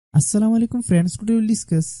Assalamualaikum friends, today we'll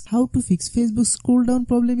discuss how to fix Facebook scroll down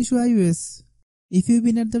problem issue iOS. If you've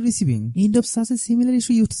been at the receiving end of such a similar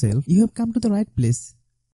issue yourself, you have come to the right place.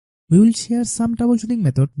 We will share some troubleshooting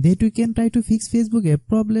method that you can try to fix Facebook app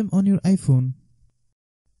problem on your iPhone.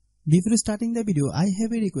 Before starting the video, I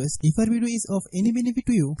have a request. If our video is of any benefit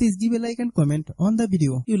to you, please give a like and comment on the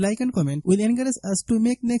video. Your like and comment will encourage us to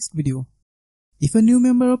make next video. If a new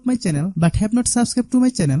member of my channel but have not subscribed to my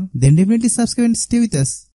channel, then definitely subscribe and stay with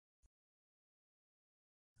us.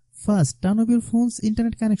 First, turn off your phone's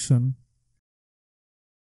internet connection.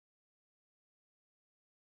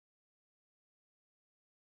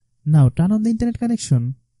 Now turn on the internet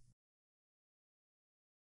connection.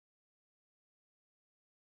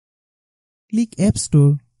 Click App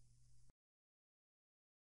Store.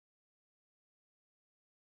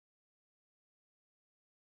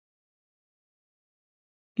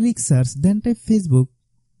 Click Search, then type Facebook.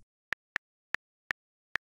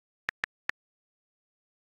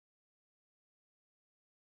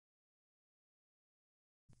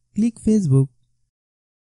 Click Facebook.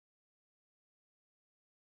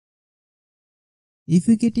 If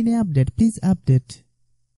you get any update, please update.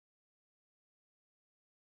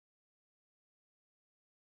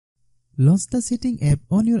 Launch the setting app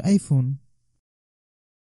on your iPhone.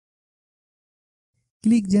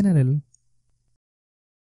 Click General.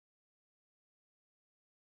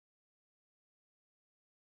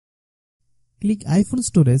 Click iPhone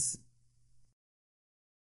Storage.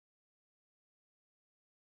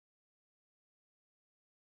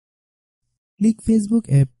 Click Facebook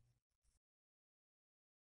app.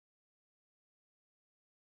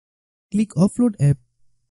 Click Offload app.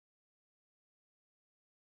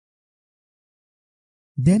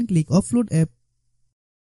 Then click Offload app.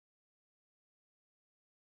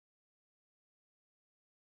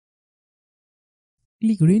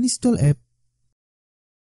 Click Reinstall app.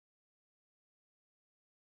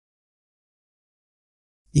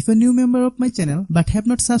 If a new member of my channel but have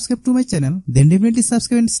not subscribed to my channel, then definitely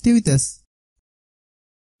subscribe and stay with us.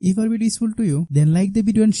 If our video is useful to you, then like the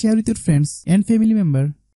video and share with your friends and family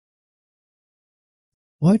member.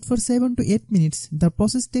 Wait for 7 to 8 minutes. The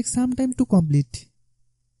process takes some time to complete.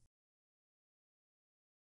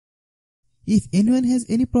 If anyone has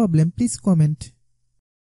any problem, please comment.